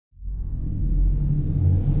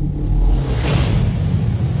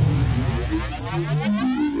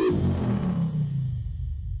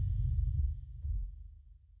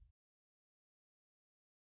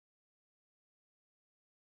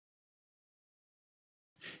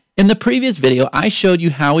In the previous video, I showed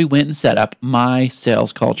you how we went and set up my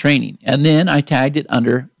sales call training, and then I tagged it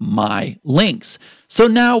under my links. So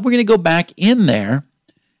now we're going to go back in there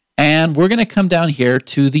and we're going to come down here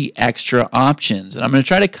to the extra options. And I'm going to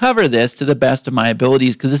try to cover this to the best of my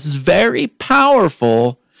abilities because this is very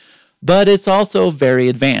powerful, but it's also very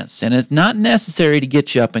advanced. And it's not necessary to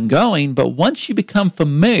get you up and going, but once you become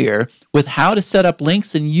familiar with how to set up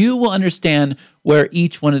links, then you will understand where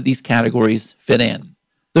each one of these categories fit in.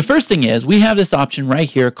 The first thing is we have this option right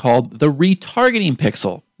here called the retargeting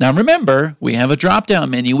pixel. Now remember, we have a drop-down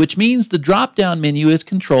menu, which means the drop-down menu is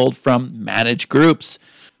controlled from Manage Groups.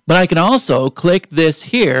 But I can also click this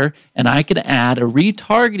here and I can add a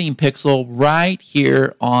retargeting pixel right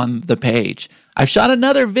here on the page. I've shot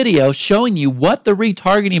another video showing you what the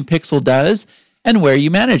retargeting pixel does and where you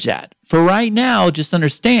manage that. For right now, just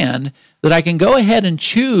understand that I can go ahead and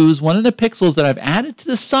choose one of the pixels that I've added to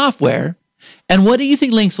the software. And what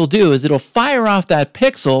EasyLinks will do is it'll fire off that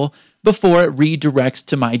pixel before it redirects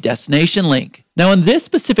to my destination link. Now in this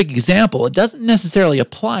specific example, it doesn't necessarily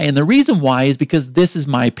apply, and the reason why is because this is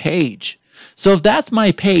my page. So if that's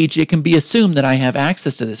my page, it can be assumed that I have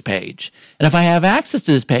access to this page. And if I have access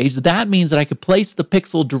to this page, that means that I could place the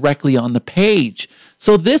pixel directly on the page.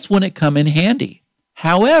 So this wouldn't come in handy.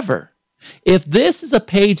 However, if this is a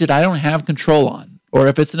page that I don't have control on, or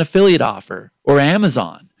if it's an affiliate offer, or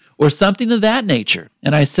Amazon, or something of that nature,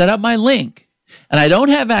 and I set up my link, and I don't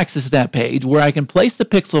have access to that page where I can place the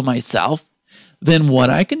pixel myself, then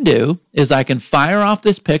what I can do is I can fire off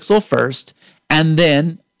this pixel first, and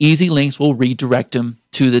then EasyLinks will redirect them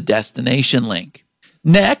to the destination link.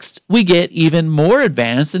 Next, we get even more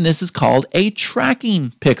advanced, and this is called a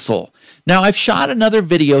tracking pixel. Now, I've shot another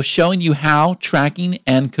video showing you how tracking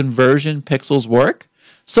and conversion pixels work.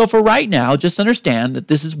 So for right now, just understand that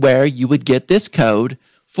this is where you would get this code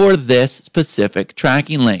for this specific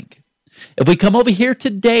tracking link. If we come over here to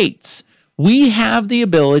dates, we have the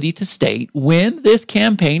ability to state when this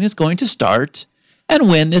campaign is going to start and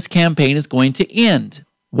when this campaign is going to end.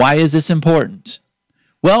 Why is this important?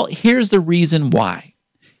 Well, here's the reason why.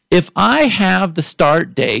 If I have the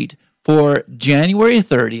start date for January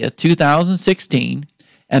 30th, 2016,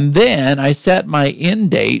 and then I set my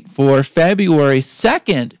end date for February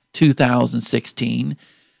 2nd, 2016,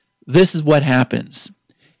 this is what happens.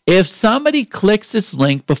 If somebody clicks this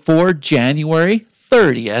link before January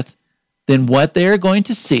 30th, then what they're going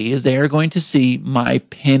to see is they're going to see my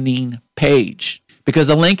pending page because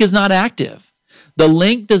the link is not active. The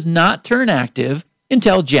link does not turn active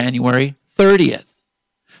until January 30th.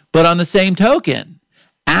 But on the same token,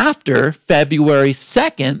 after February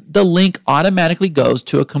 2nd, the link automatically goes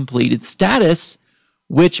to a completed status,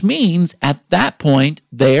 which means at that point,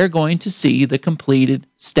 they are going to see the completed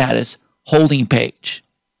status holding page.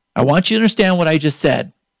 I want you to understand what I just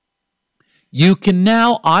said. You can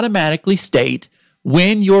now automatically state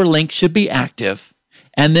when your link should be active,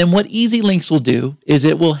 and then what EasyLinks will do is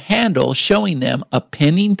it will handle showing them a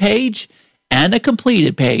pending page and a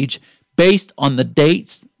completed page based on the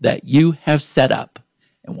dates that you have set up.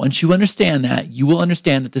 And once you understand that, you will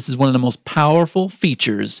understand that this is one of the most powerful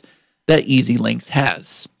features that EasyLinks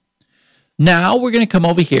has. Now we're going to come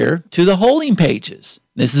over here to the holding pages.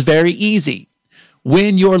 This is very easy.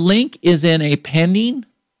 When your link is in a pending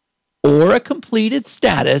or a completed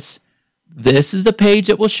status, this is the page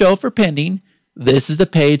that will show for pending. This is the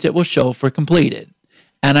page that will show for completed.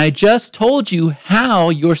 And I just told you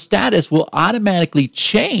how your status will automatically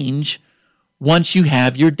change once you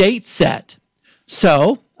have your date set.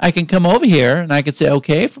 So I can come over here and I can say,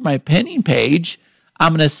 okay, for my pending page,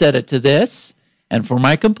 I'm going to set it to this. And for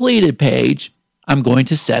my completed page, I'm going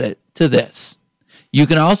to set it to this. You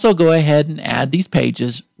can also go ahead and add these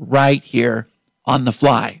pages right here on the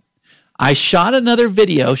fly. I shot another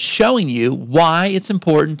video showing you why it's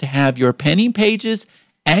important to have your pending pages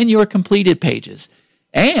and your completed pages.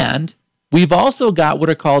 And we've also got what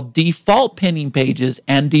are called default pending pages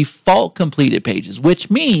and default completed pages, which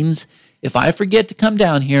means if I forget to come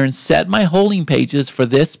down here and set my holding pages for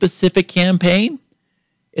this specific campaign,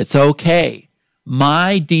 it's okay.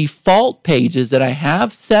 My default pages that I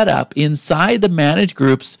have set up inside the managed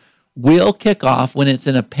groups will kick off when it's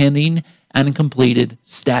in a pending and completed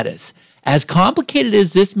status. As complicated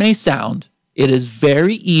as this may sound, it is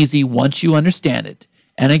very easy once you understand it.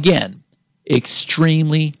 And again,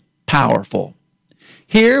 extremely powerful.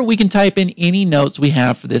 Here we can type in any notes we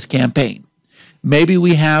have for this campaign. Maybe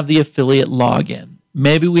we have the affiliate login.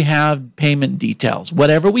 Maybe we have payment details.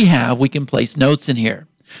 Whatever we have, we can place notes in here.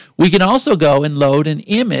 We can also go and load an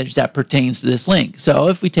image that pertains to this link. So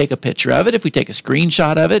if we take a picture of it, if we take a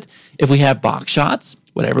screenshot of it, if we have box shots,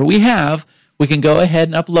 whatever we have, we can go ahead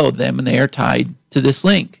and upload them, and they are tied to this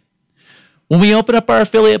link. When we open up our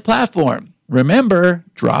affiliate platform, remember,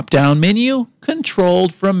 drop-down menu,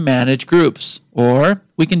 controlled from Manage Groups, or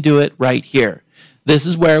we can do it right here. This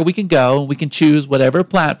is where we can go and we can choose whatever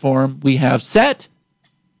platform we have set.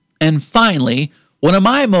 And finally, one of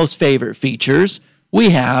my most favorite features,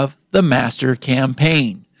 we have the master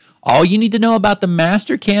campaign. All you need to know about the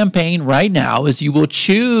master campaign right now is you will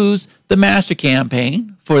choose the master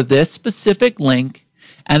campaign for this specific link,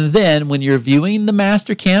 and then when you're viewing the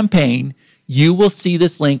master campaign, you will see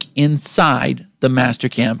this link inside the master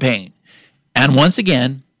campaign. And once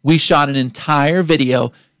again, we shot an entire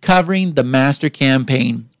video covering the master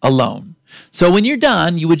campaign alone. So when you're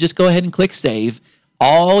done, you would just go ahead and click save.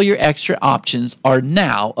 All your extra options are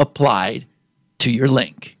now applied to your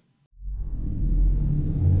link.